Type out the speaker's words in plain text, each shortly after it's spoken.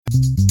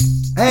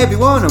Hey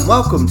everyone, and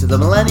welcome to the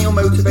Millennial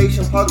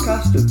Motivation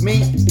Podcast with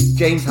me,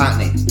 James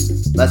Hackney.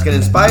 Let's get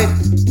inspired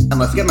and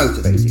let's get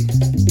motivated.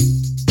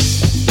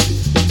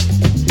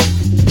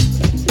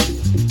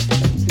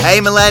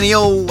 Hey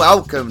Millennial,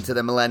 welcome to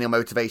the Millennial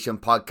Motivation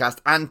Podcast.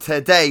 And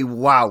today,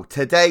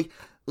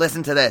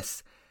 listen to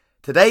this.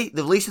 Today,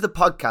 the release of the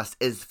podcast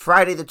is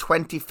Friday the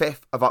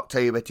 25th of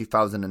October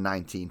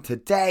 2019.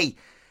 Today,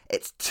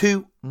 it's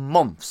 2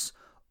 months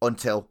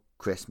until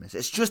Christmas.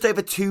 It's just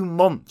over 2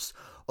 months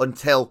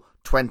until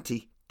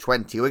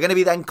 2020. We're going to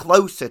be then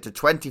closer to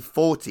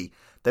 2040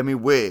 than we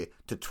were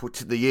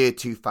to the year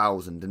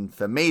 2000. And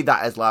for me,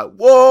 that is like,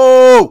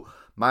 whoa!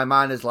 My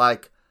mind is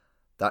like,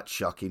 that's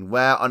shocking.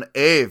 Where on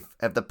earth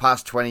have the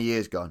past 20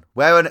 years gone?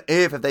 Where on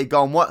earth have they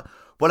gone? What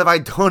have I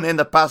done in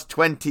the past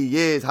 20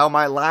 years? How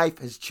my life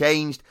has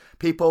changed.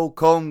 People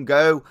come,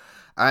 go.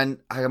 And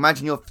I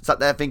imagine you're sat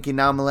there thinking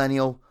now,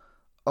 Millennial,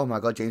 oh my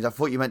God, James, I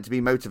thought you meant to be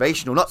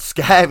motivational, not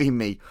scaring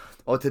me.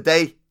 Or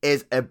today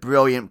is a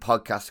brilliant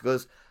podcast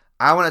because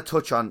I want to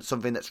touch on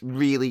something that's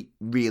really,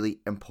 really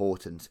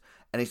important.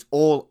 And it's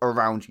all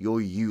around your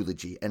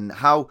eulogy and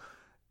how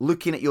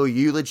looking at your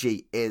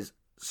eulogy is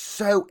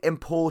so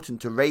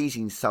important to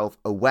raising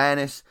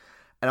self-awareness.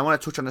 And I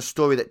want to touch on a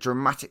story that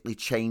dramatically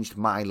changed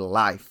my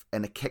life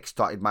and it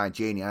kickstarted my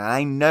journey. And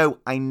I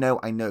know,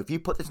 if you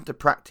put this into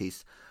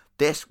practice,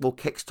 this will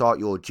kickstart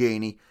your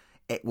journey.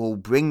 It will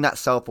bring that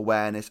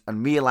self-awareness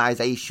and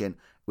realization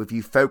with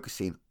you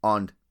focusing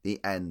on the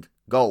end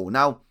goal.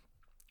 Now,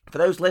 for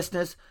those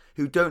listeners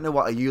who don't know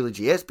what a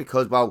eulogy is,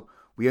 because, well,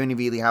 we only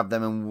really have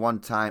them in one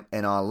time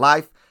in our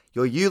life,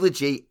 your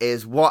eulogy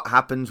is what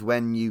happens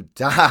when you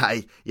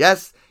die.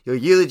 Yes, your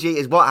eulogy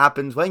is what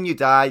happens when you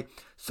die.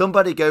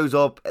 Somebody goes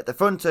up at the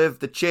front of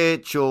the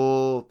church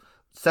or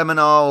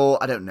seminar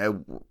or, I don't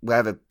know,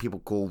 wherever people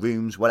call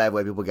rooms, whatever,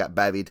 where people get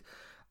buried,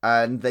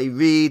 and they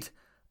read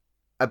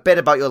a bit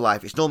about your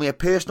life. It's normally a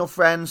personal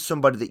friend,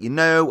 somebody that you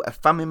know, a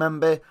family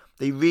member.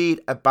 They read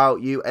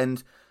about you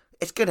and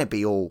it's going to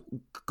be all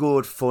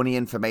good, funny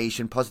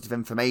information, positive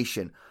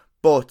information.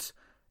 But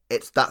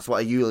that's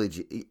what a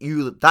eulogy,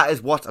 that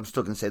is what, I'm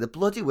still going to say the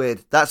bloody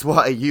word, that's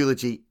what a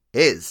eulogy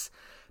is.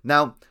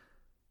 Now,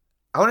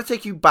 I want to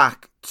take you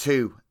back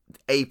to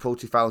April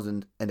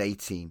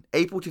 2018.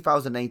 April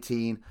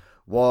 2018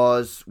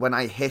 was when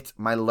I hit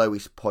my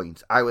lowest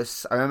point. I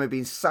remember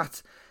being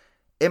sat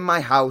in my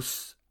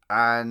house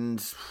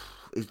and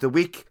it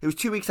was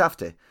 2 weeks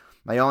after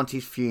my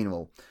auntie's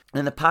funeral. And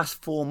in the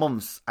past 4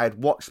 months, I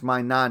had watched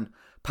my nan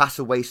pass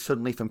away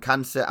suddenly from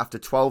cancer after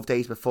 12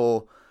 days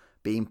before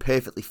being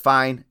perfectly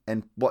fine,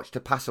 and watched her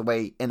pass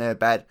away in her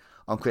bed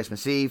on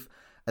Christmas Eve.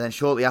 And then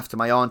shortly after,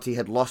 my auntie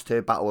had lost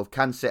her battle with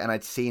cancer and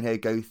I'd seen her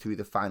go through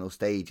the final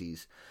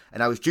stages.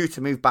 And I was due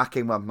to move back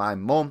in with my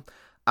mum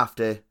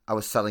after I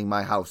was selling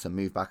my house and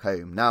moved back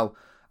home. Now,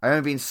 I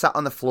remember being sat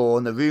on the floor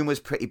and the room was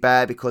pretty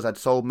bare because I'd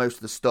sold most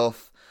of the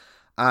stuff.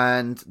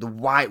 And the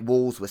white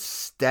walls were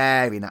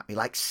staring at me,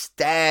 like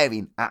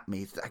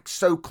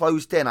so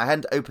closed in. I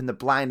hadn't opened the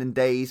blind in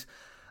days.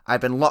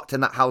 I'd been locked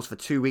in that house for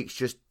 2 weeks,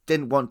 just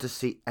didn't want to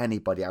see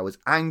anybody. I was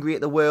angry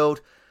at the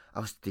world. I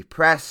was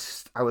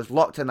depressed. I was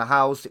locked in the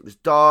house. It was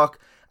dark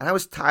and I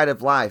was tired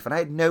of life and I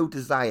had no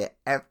desire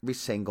every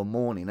single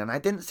morning and I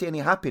didn't see any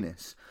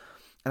happiness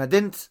and I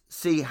didn't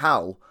see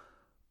how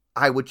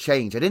I would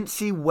change. I didn't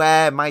see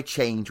where my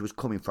change was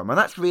coming from, and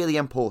that's really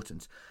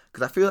important.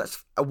 Because I feel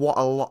that's what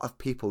a lot of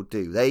people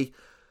do.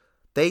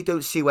 They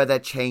don't see where their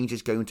change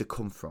is going to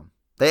come from.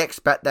 They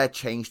expect their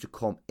change to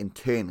come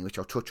internally, which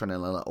I'll touch on in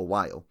a little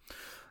while.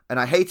 And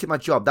I hated my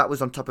job. That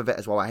was on top of it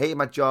as well. I hated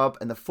my job,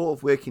 and the thought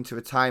of working to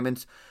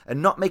retirement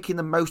and not making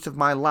the most of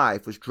my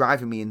life was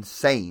driving me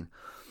insane.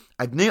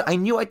 I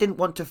knew I didn't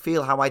want to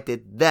feel how I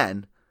did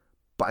then,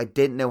 but I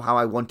didn't know how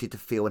I wanted to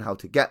feel and how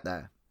to get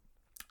there.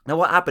 Now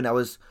what happened, I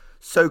was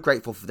so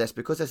grateful for this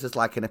because this is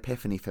like an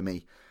epiphany for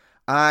me.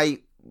 I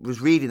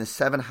was reading The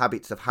 7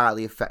 Habits of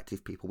Highly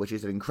Effective People, which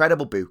is an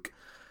incredible book.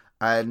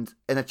 And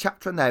in a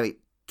chapter in there, it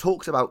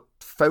talks about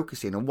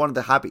focusing on one of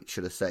the habits,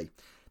 should I say,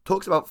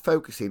 talks about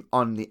focusing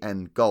on the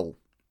end goal.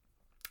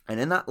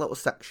 And in that little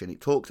section, it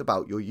talks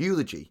about your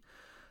eulogy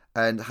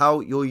and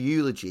how your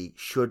eulogy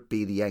should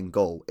be the end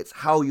goal. It's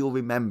how you're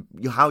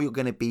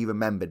going to be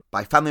remembered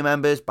by family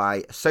members,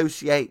 by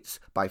associates,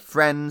 by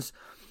friends.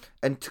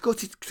 And to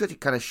cut it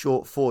kind of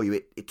short for you,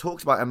 it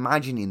talks about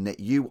imagining that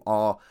you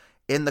are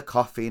in the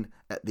coffin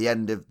at the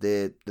end of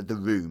the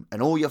room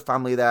and all your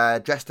family there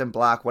dressed in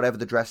black, whatever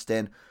they're dressed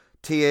in,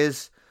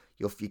 tears.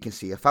 You can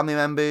see your family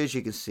members,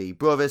 you can see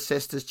brothers,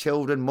 sisters,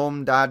 children,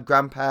 mum, dad,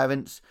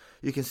 grandparents.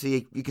 You can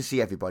see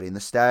everybody, and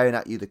they're staring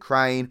at you, they're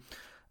crying,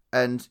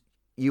 and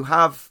you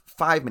have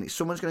 5 minutes.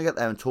 Someone's going to get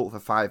there and talk for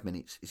 5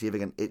 minutes. You're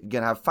going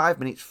to have 5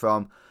 minutes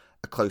from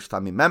a close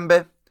family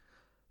member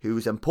who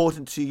is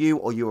important to you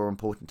or you are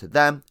important to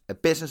them, a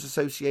business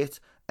associate,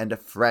 and a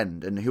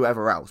friend, and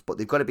whoever else. But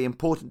they've got to be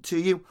important to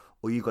you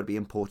or you've got to be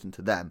important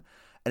to them.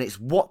 And it's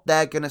what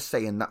they're going to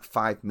say in that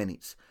 5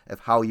 minutes of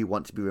how you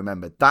want to be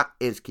remembered. That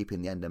is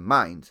keeping the end in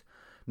mind.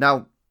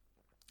 Now,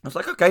 I was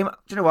like, okay, do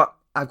you know what?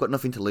 I've got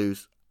nothing to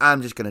lose.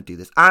 I'm just going to do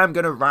this. I'm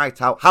going to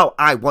write out how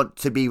I want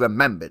to be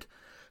remembered.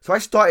 So I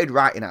started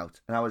writing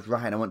out, and I was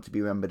writing, I want to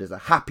be remembered as a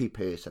happy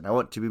person. I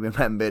want to be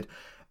remembered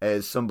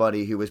as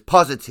somebody who was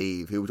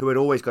positive, who had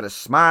always got a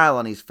smile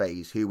on his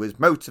face, who was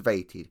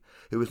motivated,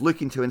 who was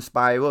looking to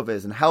inspire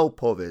others and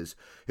help others,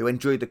 who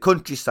enjoyed the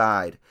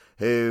countryside,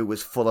 who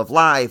was full of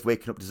life,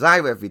 waking up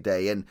desire every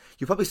day. And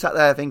you probably sat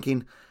there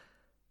thinking,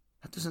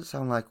 that doesn't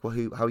sound like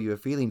how you were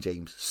feeling,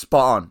 James.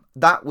 Spot on.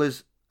 That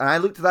was, and I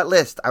looked at that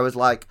list, I was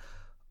like,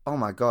 oh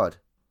my God,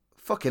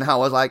 fucking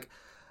hell. I was like,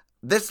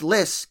 this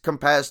list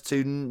compares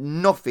to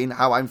nothing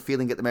how I'm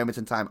feeling at the moment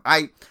in time.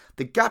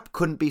 The gap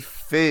couldn't be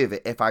further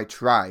if I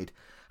tried.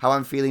 How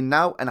I'm feeling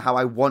now and how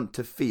I want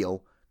to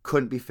feel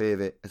couldn't be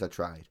further as I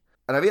tried.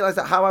 And I realised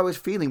that how I was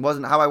feeling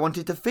wasn't how I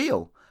wanted to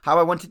feel, how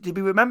I wanted to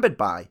be remembered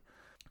by.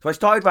 So I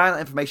started writing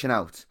that information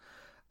out.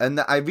 And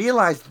that I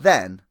realised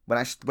then, when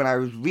I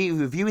was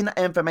reviewing that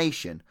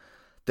information,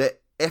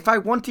 that if I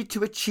wanted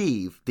to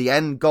achieve the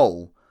end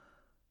goal,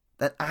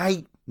 then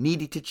I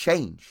needed to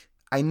change.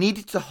 I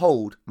needed to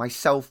hold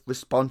myself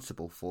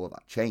responsible for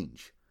that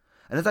change.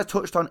 And as I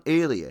touched on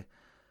earlier,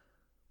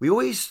 we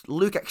always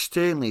look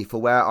externally for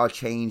where our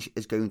change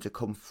is going to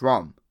come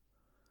from.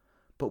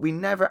 But we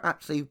never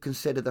actually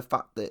consider the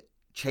fact that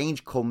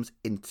change comes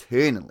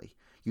internally.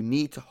 You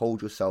need to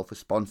hold yourself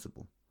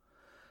responsible.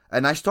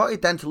 And I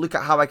started then to look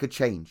at how I could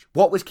change.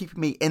 What was keeping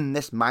me in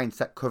this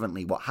mindset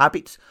currently? What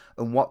habits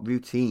and what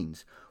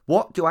routines?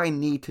 What do I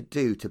need to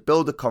do to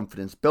build the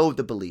confidence, build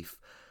the belief?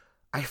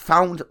 I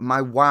found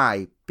my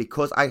why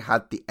because I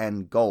had the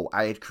end goal.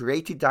 I had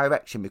created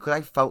direction because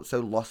I felt so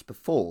lost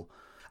before.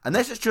 And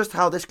this is just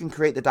how this can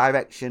create the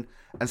direction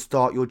and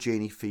start your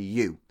journey for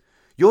you.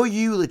 Your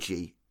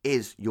eulogy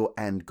is your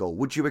end goal.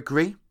 Would you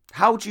agree?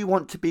 How do you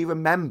want to be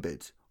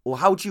remembered? Or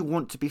how do you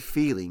want to be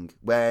feeling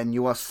when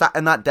you are sat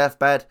in that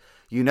deathbed?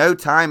 You know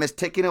time is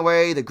ticking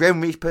away. The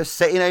Grim Reaper is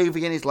sitting over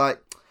you and he's like,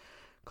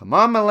 come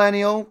on,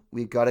 millennial.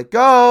 We've got to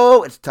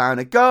go. It's time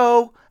to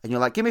go. And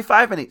you're like, give me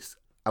 5 minutes.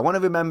 I want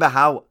to remember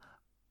how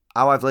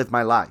I've lived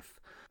my life.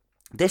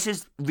 This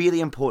is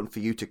really important for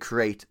you to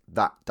create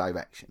that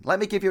direction. Let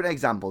me give you an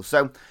example.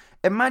 So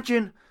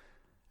imagine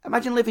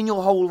living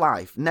your whole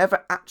life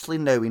never actually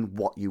knowing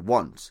what you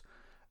want.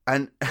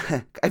 And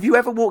have you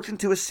ever walked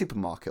into a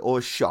supermarket or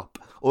a shop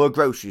or a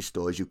grocery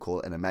store, as you call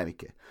it in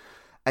America,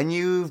 and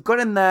you've got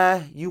in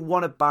there, you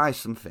want to buy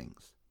some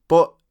things,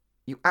 but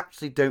you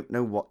actually don't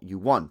know what you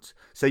want.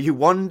 So you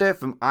wander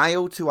from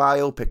aisle to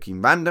aisle,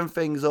 picking random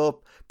things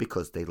up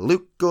because they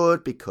look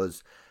good,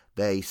 because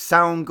they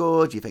sound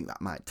good, you think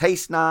that might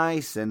taste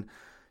nice, and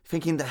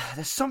thinking that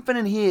there's something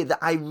in here that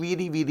I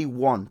really, really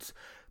want,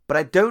 but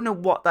I don't know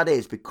what that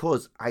is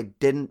because I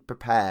didn't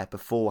prepare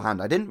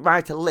beforehand. I didn't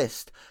write a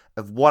list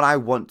of what I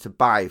want to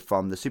buy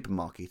from the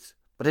supermarket.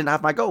 I didn't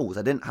have my goals.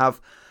 I didn't have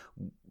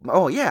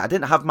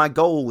my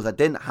goals. I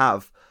didn't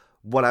have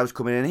what I was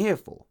coming in here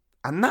for.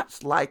 And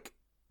that's like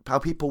how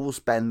people will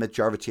spend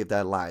majority of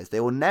their lives. They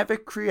will never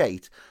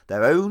create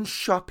their own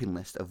shopping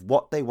list of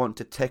what they want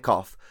to tick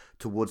off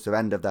towards the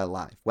end of their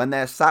life. When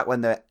they're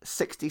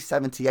 60,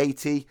 70,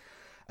 80,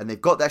 and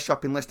they've got their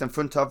shopping list in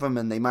front of them,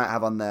 and they might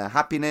have on their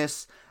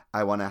happiness,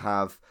 I want to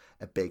have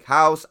a big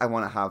house, I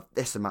want to have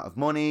this amount of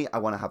money, I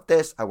want to have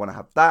this, I want to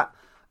have that,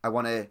 I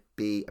want to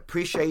be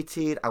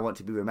appreciated, I want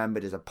to be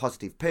remembered as a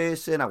positive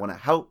person, I want to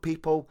help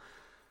people.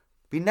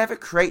 We never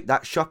create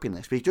that shopping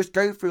list. We just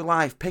go through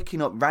life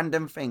picking up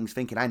random things,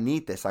 thinking, I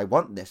need this, I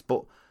want this,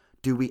 but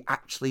do we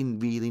actually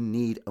really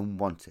need and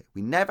want it?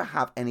 We never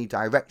have any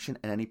direction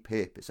and any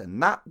purpose,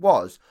 and that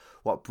was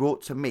what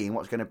brought to me and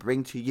what's going to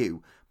bring to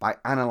you by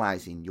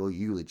analysing your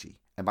eulogy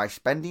and by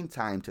spending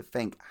time to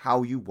think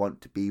how you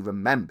want to be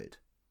remembered.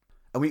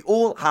 And we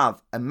all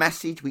have a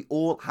message, we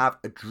all have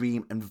a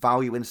dream and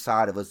value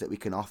inside of us that we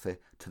can offer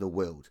to the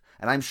world.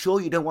 And I'm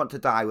sure you don't want to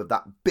die with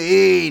that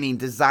burning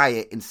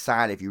desire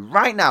inside of you.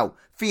 Right now,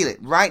 feel it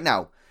right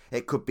now.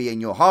 It could be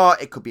in your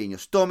heart, it could be in your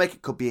stomach,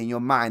 it could be in your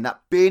mind. That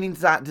burning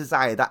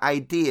desire, that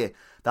idea,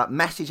 that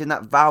message and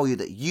that value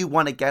that you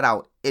want to get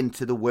out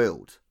into the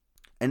world.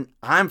 And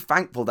I'm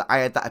thankful that I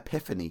had that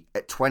epiphany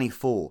at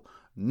 24,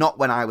 not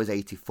when I was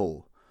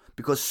 84.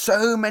 Because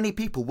so many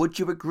people, would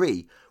you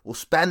agree, will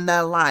spend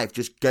their life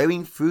just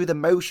going through the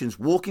motions,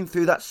 walking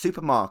through that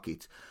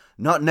supermarket,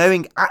 not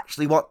knowing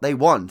actually what they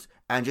want,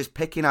 and just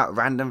picking out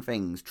random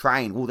things,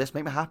 trying, will this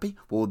make me happy?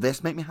 Will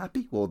this make me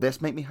happy? Will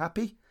this make me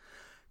happy?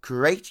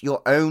 Create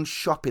your own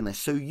shopping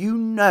list so you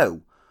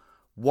know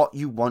what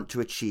you want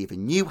to achieve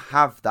and you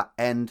have that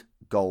end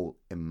goal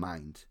in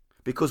mind.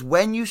 Because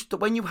when you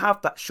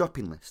have that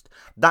shopping list,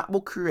 that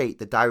will create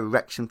the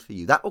direction for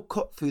you. That will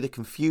cut through the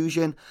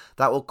confusion,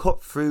 that will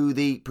cut through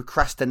the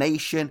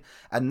procrastination,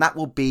 and that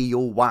will be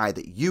your why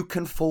that you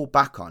can fall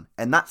back on.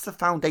 And that's the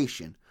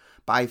foundation.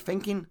 By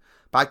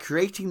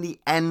creating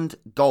the end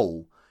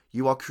goal,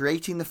 you are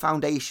creating the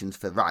foundations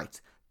for, right,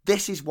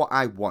 this is what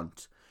I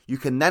want. You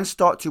can then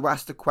start to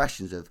ask the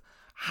questions of,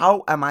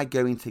 how am I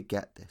going to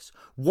get this?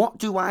 What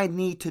do I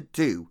need to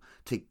do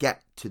to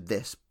get to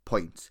this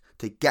point,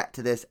 to get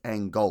to this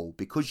end goal?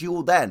 Because you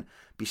will then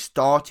be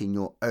starting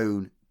your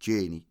own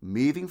journey,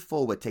 moving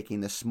forward,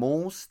 taking the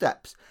small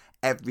steps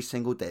every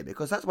single day,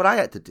 because that's what I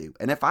had to do.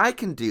 And if I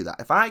can do that,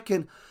 if I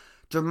can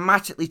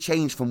dramatically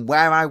change from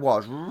where I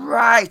was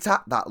right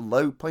at that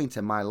low point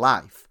in my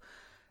life,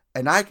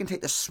 and I can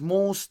take the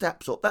small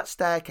steps up that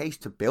staircase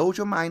to build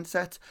your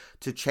mindset,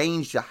 to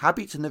change the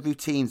habits and the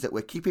routines that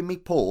were keeping me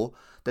poor,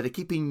 that are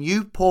keeping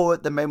you poor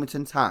at the moment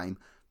in time,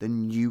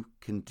 then you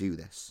can do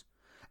this.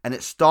 And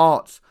it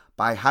starts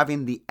by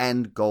having the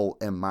end goal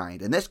in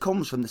mind. And this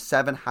comes from the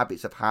 7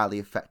 Habits of Highly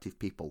Effective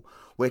People,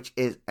 which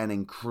is an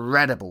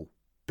incredible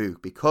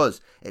book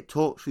because it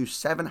talks through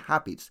 7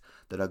 habits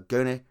that are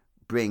going to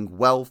bring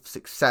wealth,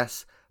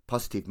 success,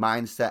 positive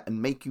mindset,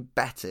 and make you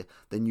better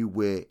than you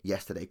were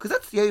yesterday. Because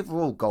that's the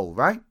overall goal,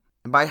 right?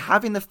 And by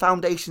having the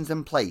foundations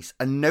in place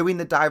and knowing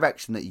the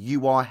direction that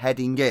you are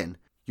heading in,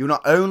 you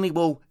not only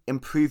will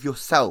improve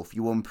yourself,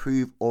 you will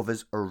improve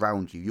others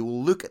around you. You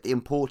will look at the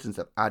importance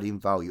of adding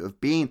value,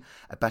 of being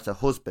a better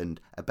husband,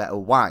 a better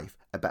wife,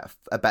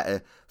 a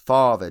better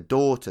father,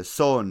 daughter,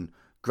 son,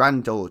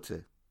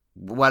 granddaughter,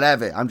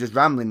 whatever. I'm just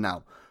rambling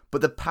now.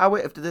 But the power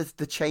of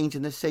the change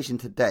and decision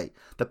today,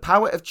 the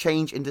power of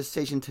change and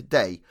decision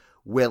today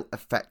will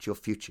affect your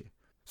future.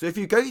 So if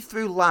you go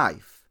through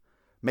life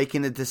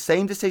making the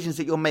same decisions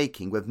that you're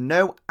making with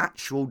no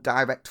actual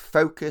direct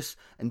focus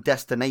and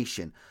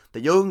destination,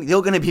 that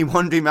you're going to be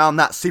wandering around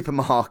that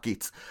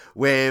supermarket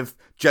with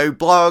Joe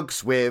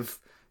Bloggs, with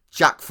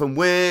Jack from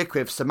work,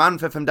 with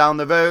Samantha from down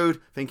the road,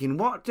 thinking,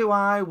 what do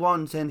I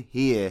want in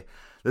here?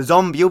 The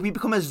zombie, you'll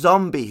become a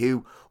zombie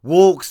who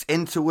walks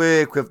into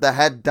work with the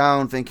head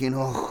down thinking,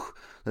 oh,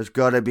 there's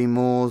got to be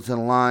more to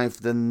life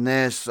than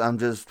this. I'm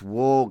just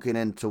walking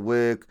into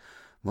work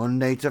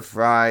Monday to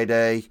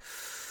Friday.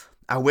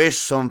 I wish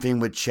something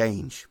would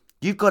change.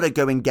 You've got to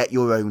go and get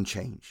your own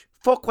change.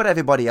 Fuck what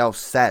everybody else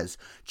says.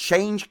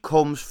 Change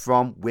comes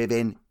from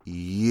within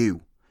you.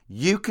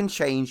 You can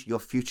change your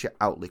future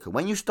outlook. And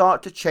when you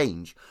start to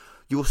change,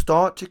 you'll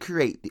start to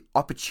create the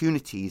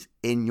opportunities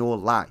in your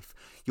life.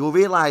 You'll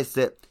realize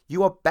that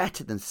you are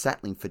better than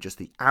settling for just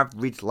the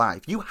average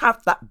life. You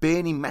have that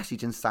burning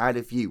message inside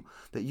of you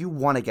that you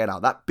want to get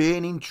out, that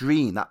burning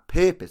dream, that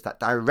purpose, that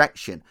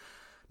direction.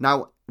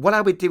 Now, what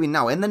I'll be doing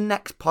now, in the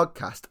next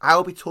podcast,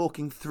 I'll be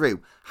talking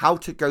through how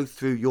to go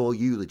through your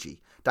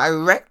eulogy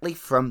directly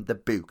from the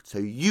book, so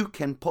you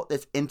can put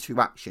this into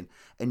action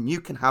and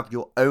you can have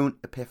your own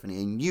epiphany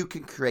and you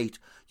can create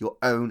your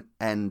own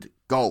end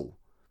goal.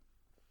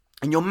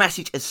 And your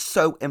message is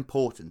so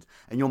important,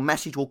 and your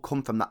message will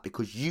come from that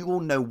because you will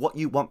know what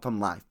you want from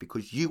life,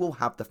 because you will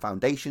have the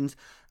foundations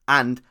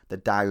and the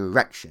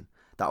direction.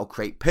 That will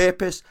create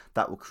purpose,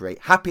 that will create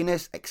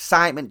happiness,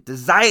 excitement,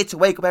 desire to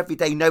wake up every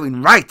day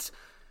knowing, right,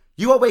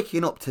 you are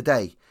waking up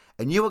today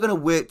and you are going to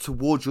work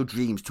towards your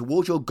dreams,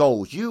 towards your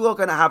goals. You are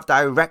going to have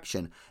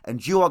direction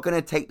and you are going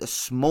to take the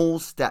small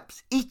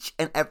steps each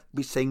and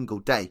every single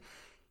day.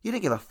 You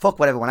don't give a fuck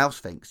what everyone else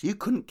thinks. You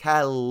couldn't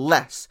care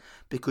less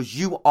because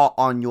you are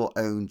on your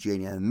own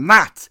journey. And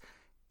that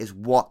is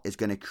what is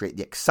going to create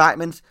the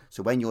excitement.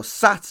 So when you're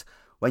sat,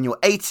 when you're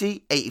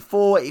 80,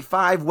 84,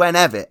 85,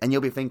 whenever, and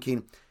you'll be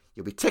thinking,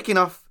 you'll be ticking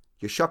off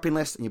your shopping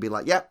list and you'll be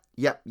like, yep,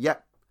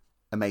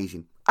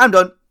 amazing. I'm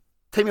done.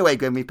 Take me away,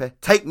 Grim Reaper.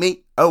 Take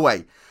me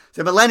away.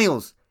 So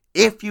millennials,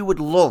 if you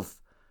would love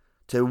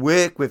to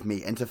work with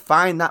me and to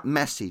find that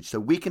message so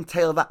we can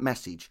tailor that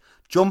message,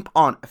 jump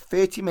on a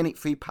 30-minute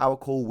free power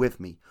call with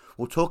me.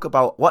 We'll talk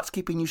about what's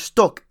keeping you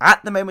stuck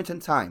at the moment in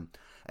time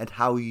and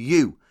how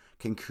you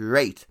can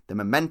create the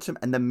momentum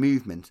and the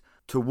movement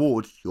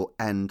towards your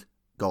end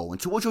goal and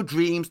towards your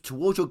dreams,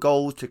 towards your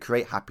goals to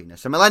create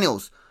happiness. So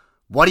millennials,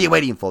 what are you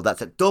waiting for?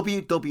 That's at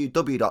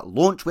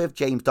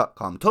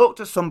www.launchwithjames.com. Talk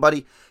to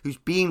somebody who's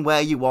been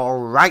where you are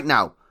right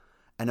now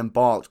and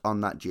embarked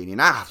on that journey.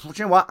 And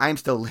you know what? I'm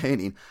still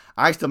learning.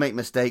 I still make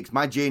mistakes.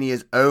 My journey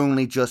has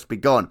only just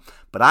begun.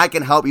 But I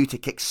can help you to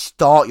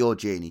kickstart your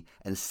journey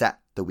and set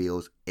the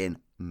wheels in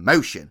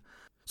motion.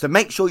 So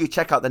make sure you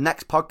check out the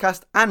next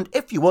podcast. And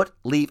if you would,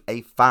 leave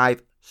a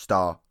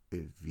 5-star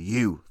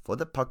review for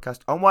the podcast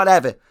on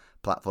whatever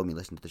platform you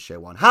listen to the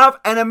show on. Have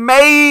an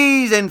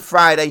amazing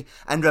Friday,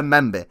 and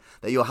remember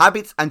that your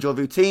habits and your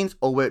routines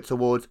all work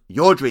towards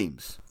your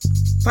dreams.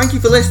 Thank you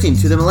for listening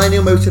to the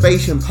Millennial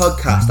Motivation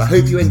Podcast. I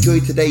hope you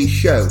enjoyed today's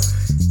show.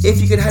 If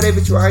you could head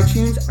over to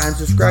iTunes and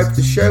subscribe to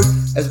the show,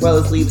 as well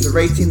as leave us a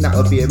rating, that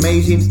would be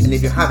amazing. And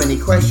if you have any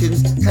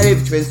questions, head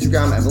over to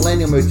Instagram at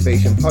Millennial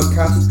Motivation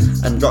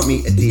Podcast and drop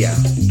me a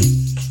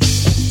DM.